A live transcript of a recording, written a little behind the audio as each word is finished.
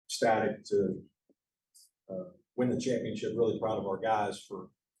ecstatic to win the championship. Really proud of our guys for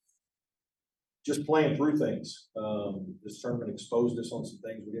just playing through things. This tournament exposed us on some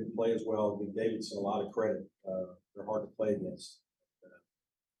things we didn't play as well. Give Davidson a lot of credit. They're hard to play against.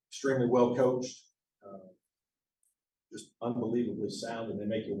 Extremely well coached. Just unbelievably sound, and they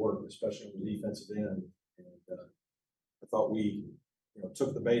make it work, especially on the defensive end. And I thought we,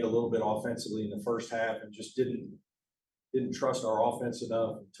 took the bait a little bit offensively in the first half and just didn't trust our offense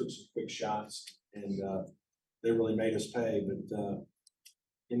enough. And took some quick shots, and they really made us pay. But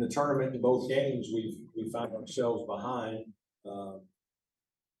in the tournament, in both games, we found ourselves behind.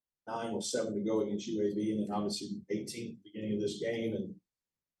 9 with 7 to go against UAB, and then obviously 18 at the beginning of this game, and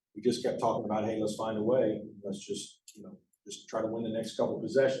we just kept talking about, hey, let's find a way. Let's just try to win the next couple of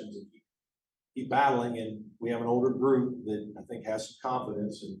possessions and keep battling. And we have an older group that I think has some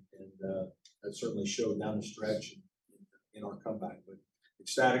confidence, and that certainly showed down the stretch in our comeback. But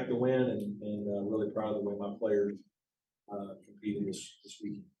ecstatic to win, and really proud of the way my players competed this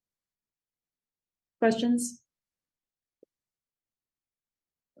weekend. Questions?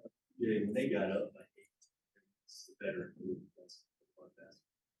 Yeah, when they got up, I think it's the veteran group.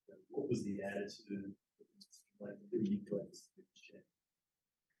 What was the attitude? Like,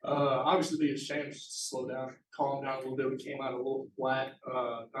 obviously the biggest change is to slow down, calm down a little bit. We came out a little flat,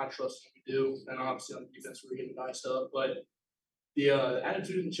 not trusting what we do, and obviously on defense we're getting diced up. But the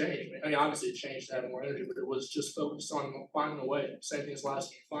attitude didn't change. I mean, obviously it changed to have more energy, but it was just focused on finding a way. Same thing as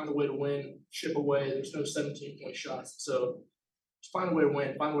last game. Find a way to win, chip away. There's no 17-point shots, so just find a way to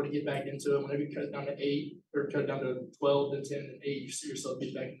win. Find a way to get back into it. Whenever you cut it down to 8 or cut it down to 12, then 10, and 8, you see yourself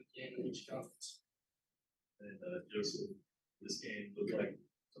get back into the game and reach confidence. And Joseph, this game looked like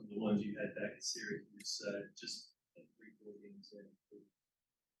some of the ones you had back in Syracuse, just 3-4 games in.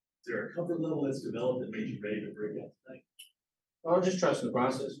 Is there a comfort level that's developed that made you ready to break out tonight? Well, just trust the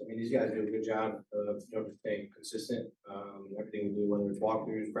process. I mean, these guys do a good job of staying consistent. Everything we do, whether it's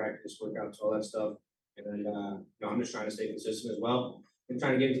walkthroughs, practice, workouts, all that stuff. And then, I'm just trying to stay consistent as well. I'm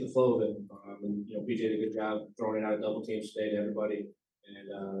trying to get into the flow of it. And PJ did a good job throwing it out of double teams today to everybody. And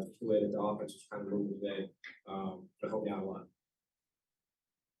the way that the offense was kind of moving today, to help me out a lot.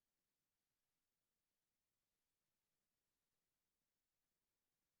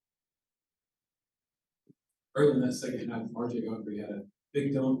 Early in that second half, RJ Humphrey had a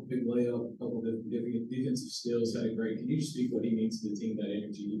big dunk, big layup, a couple of different defensive skills, had a great. Can you just speak what he means to the team, that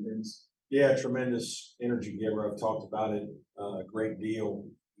energy he brings? Yeah, tremendous energy giver. I've talked about it a great deal.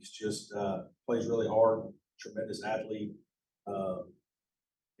 He's just plays really hard, tremendous athlete.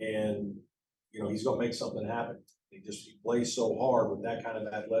 And he's going to make something happen. He plays so hard with that kind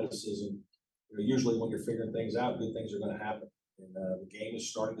of athleticism. Usually when you're figuring things out, good things are going to happen. And the game is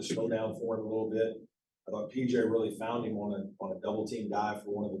starting to slow down for him a little bit. I thought PJ really found him on a double team dive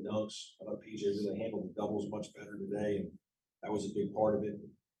for one of the dunks. I thought PJ really handled the doubles much better today, and that was a big part of it.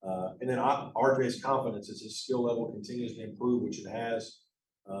 And then RJ's confidence, as his skill level continues to improve, which it has.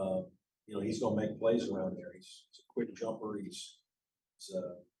 He's going to make plays around there. He's a quick jumper. He's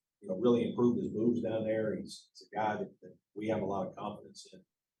really improved his moves down there. He's a guy that we have a lot of confidence in.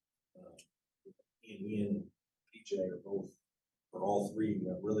 Ian and PJ are all three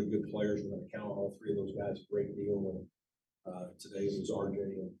really good players. We're going to count all three of those guys a great deal. And today was RJ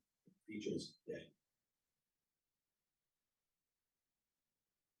and PJ's day.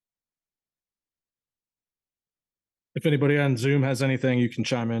 If anybody on Zoom has anything, you can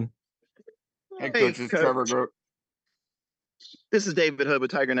chime in. Hey, Coach, it's Trevor Grote. This is David Hood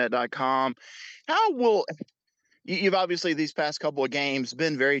with TigerNet.com. How will you've obviously these past couple of games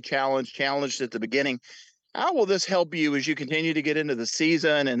been very challenged at the beginning. How will this help you as you continue to get into the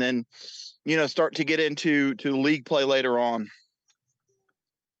season and then, start to get into league play later on?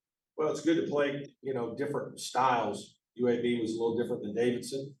 Well, it's good to play, different styles. UAB was a little different than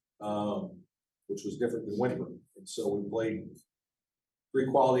Davidson, which was different than Winthrop. And so we played 3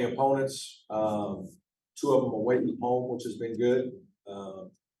 quality opponents, 2 of them away from home, which has been good.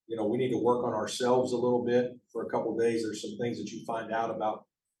 We need to work on ourselves a little bit for a couple of days. There's some things that you find out about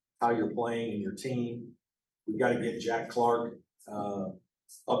how you're playing and your team. We've got to get Jack Clark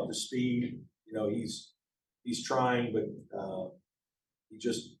up to speed. He's trying, but he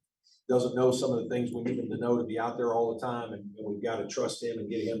just doesn't know some of the things we need him to know to be out there all the time. And we've got to trust him and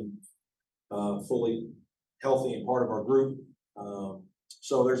get him fully healthy and part of our group.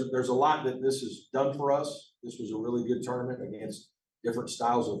 So there's a lot that this has done for us. This was a really good tournament against different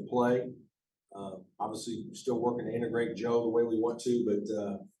styles of play. Obviously, we're still working to integrate Joe the way we want to, but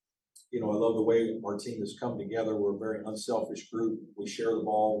I love the way our team has come together. We're a very unselfish group. We share the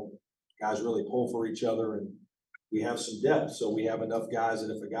ball. Guys really pull for each other, and we have some depth, so we have enough guys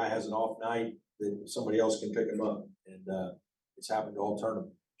that if a guy has an off night, then somebody else can pick him up. And it's happened all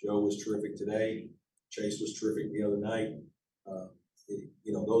tournament. Joe was terrific today. Chase was terrific the other night.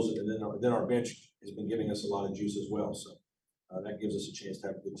 Those are, then our bench has been giving us a lot of juice as well. So that gives us a chance to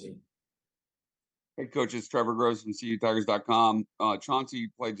have a good team. Hey, coach, it's Trevor Gross from CUTigers.com. Chauncey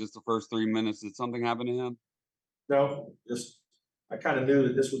played just the first 3 minutes. Did something happen to him? No, I kind of knew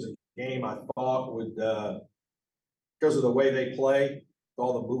that this was a game I thought would, because of the way they play,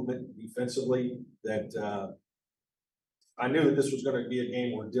 all the movement defensively, that I knew that this was going to be a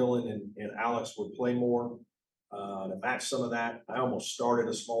game where Dylan and Alex would play more. To match some of that, I almost started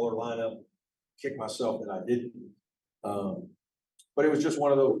a smaller lineup, kicked myself that I didn't. But it was just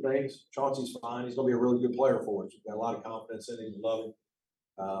one of those things. Chauncey's fine. He's going to be a really good player for us. We've got a lot of confidence in him. We love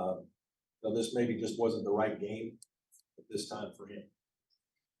him. This maybe just wasn't the right game at this time for him.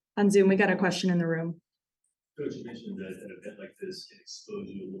 On Zoom, we got a question in the room. Coach, you mentioned that an event like this can expose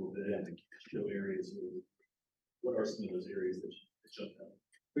you a little bit and show areas. What are some of those areas that jump out?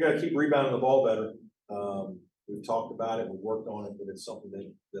 We got to keep rebounding the ball better. We've talked about it, we've worked on it, but it's something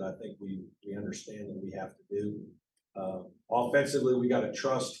that I think we understand that we have to do. Offensively, we got to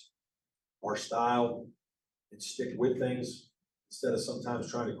trust our style and stick with things instead of sometimes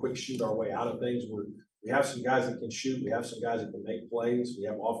trying to quick shoot our way out of things. We have some guys that can shoot, we have some guys that can make plays, we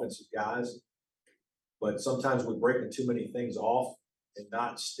have offensive guys, but sometimes we're breaking too many things off and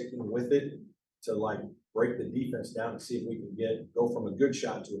not sticking with it to like break the defense down and see if we can go from a good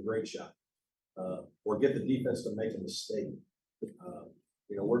shot to a great shot. Or get the defense to make a mistake.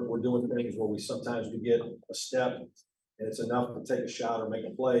 We're doing things where sometimes we get a step and it's enough to take a shot or make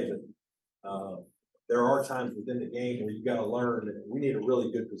a play, but there are times within the game where you got to learn that we need a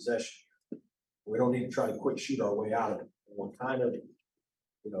really good possession. We don't need to try to quick shoot our way out of it. And we're kind of,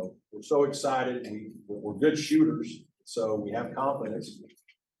 we're so excited. We're good shooters, so we have confidence,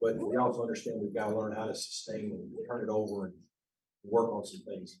 but we also understand we've got to learn how to sustain and turn it over and work on some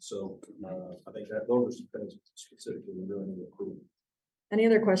things. So I think that those are some things specifically we really need to improve. Any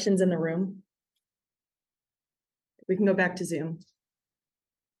other questions in the room? We can go back to Zoom.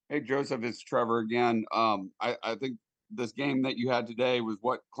 Hey, Joseph, it's Trevor again. I think this game that you had today was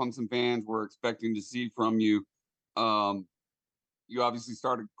what Clemson fans were expecting to see from you. You obviously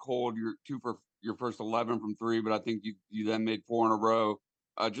started cold. You're 2 for your first 11 from 3, but I think you then made 4 in a row.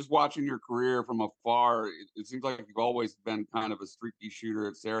 Just watching your career from afar, it seems like you've always been kind of a streaky shooter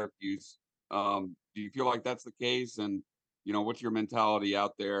at Syracuse. Do you feel like that's the case? And what's your mentality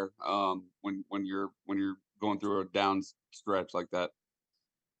out there when you're going through a down stretch like that?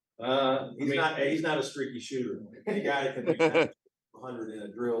 He's not a streaky shooter. A guy that can make 100 in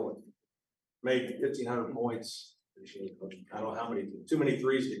a drill and make 1,500 points. I don't know how many. Too many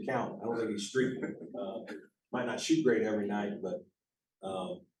threes to count. I don't think he's streaky. Might not shoot great every night, but.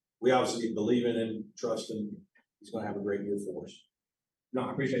 We obviously believe in him, trust him. He's going to have a great year for us. No,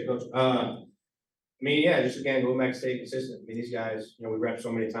 I appreciate it, Coach. Just again, go back, stay consistent. These guys, we rep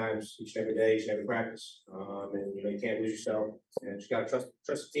so many times each and every day, each and every practice. And you can't lose yourself. And just gotta trust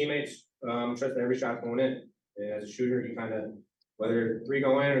the teammates. Trust that every shot's going in. And as a shooter, you kind of, whether 3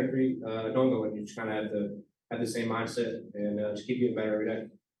 go in or 3 don't go in, you just kind of have to have the same mindset and just keep getting better every day.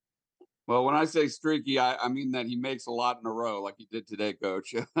 Well, when I say streaky, I mean that he makes a lot in a row, like he did today,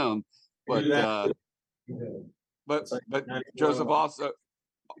 Coach. But Joseph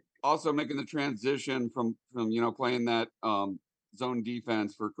also making the transition from playing that zone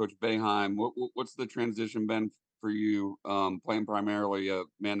defense for Coach Boeheim. What's the transition been for you playing primarily a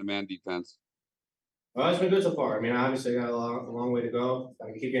man-to-man defense? Well, it's been good so far. Obviously, I got a long way to go. I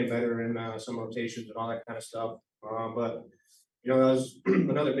can keep getting better in some rotations and all that kind of stuff. But that was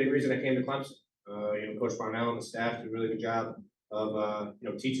another big reason I came to Clemson. Coach Brownell and the staff did a really good job of,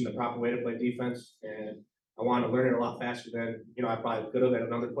 teaching the proper way to play defense. And I wanted to learn it a lot faster than, I probably could have at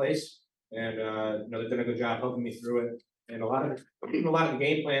another place. And, they've done a good job helping me through it. And a lot of the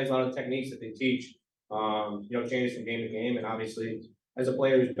game plans, a lot of the techniques that they teach, changes from game to game. And obviously, as a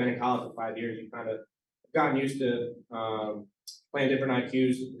player who's been in college for 5 years, you kind of gotten used to playing different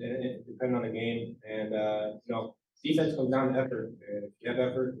IQs depending on the game. And, defense comes down to effort. And if you have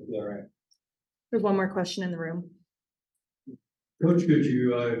effort, you'll be all right. There's one more question in the room. Coach, could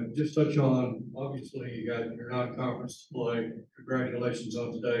you just touch on, obviously you got your non-conference play, congratulations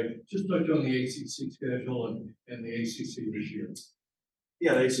on today. Just touch on the ACC schedule and the ACC this year.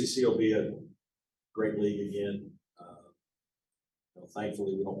 Yeah, the ACC will be a great league again.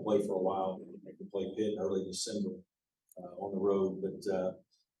 Thankfully, we don't play for a while. We can play Pitt in early December on the road, but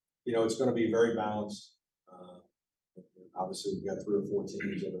it's going to be very balanced. Obviously, we've got 3 or 4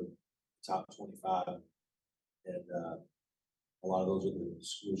 teams that are top 25. And a lot of those are the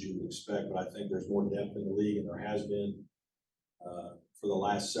schools you would expect, but I think there's more depth in the league, and there has been for the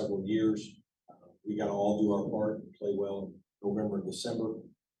last several years. We got to all do our part and play well in November and December,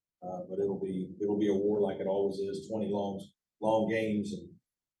 but it'll be a war like it always is, 20 long games, and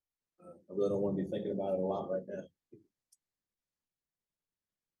I really don't want to be thinking about it a lot right now.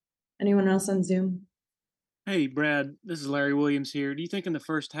 Anyone else on Zoom? Hey, Brad, this is Larry Williams here. Do you think in the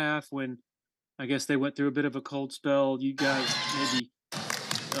first half, when I guess they went through a bit of a cold spell, you guys maybe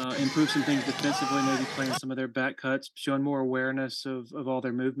improve some things defensively, maybe playing some of their back cuts, showing more awareness of all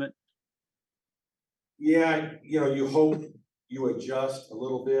their movement? Yeah, you hope you adjust a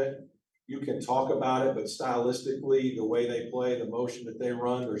little bit. You can talk about it, but stylistically, the way they play, the motion that they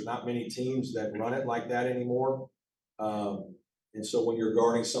run, there's not many teams that run it like that anymore. And so when you're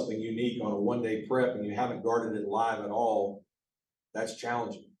guarding something unique on a one-day prep and you haven't guarded it live at all, that's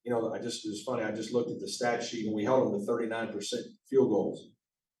challenging. It was funny, I just looked at the stat sheet and we held them to 39% field goals.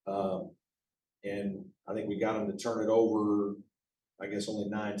 And I think we got them to turn it over, I guess, only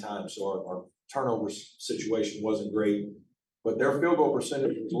 9 times. So our turnover situation wasn't great, but their field goal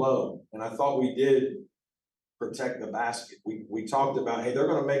percentage was low. And I thought we did protect the basket. We talked about, hey, they're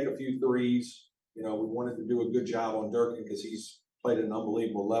going to make a few threes. We wanted to do a good job on Durkin because he's played at an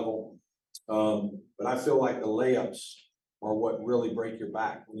unbelievable level. But I feel like the layups are what really break your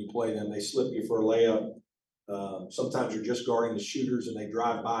back when you play them. They slip you for a layup. Sometimes you're just guarding the shooters and they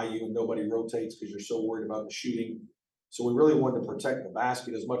drive by you and nobody rotates because you're so worried about the shooting. So we really wanted to protect the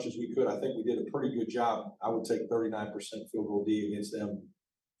basket as much as we could. I think we did a pretty good job. I would take 39% field goal D against them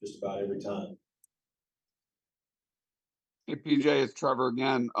just about every time. Hey, PJ, it's Trevor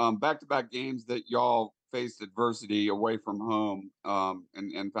again. Back-to-back games that y'all faced adversity away from home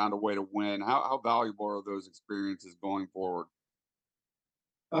and found a way to win. How valuable are those experiences going forward?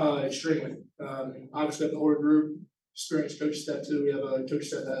 Extremely. Obviously, the older group, experienced coach staff too. We have a coach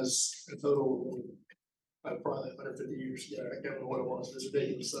staff that has in total probably 150 years. Yeah, I can't remember what it was. It's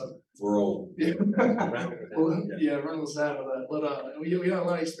ridiculous. So We're old. Yeah, Reynolds out of that. But we got a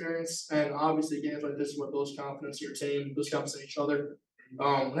lot of experience, and obviously games like this is what builds confidence in your team, builds confidence in each other.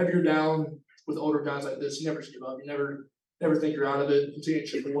 Whenever you're down with older guys like this, you never give up. You never think you're out of it. Continue to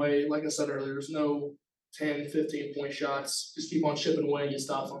chip away. Like I said earlier, there's no 10, 15 point shots. Just keep on chipping away and get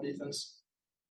stops on defense.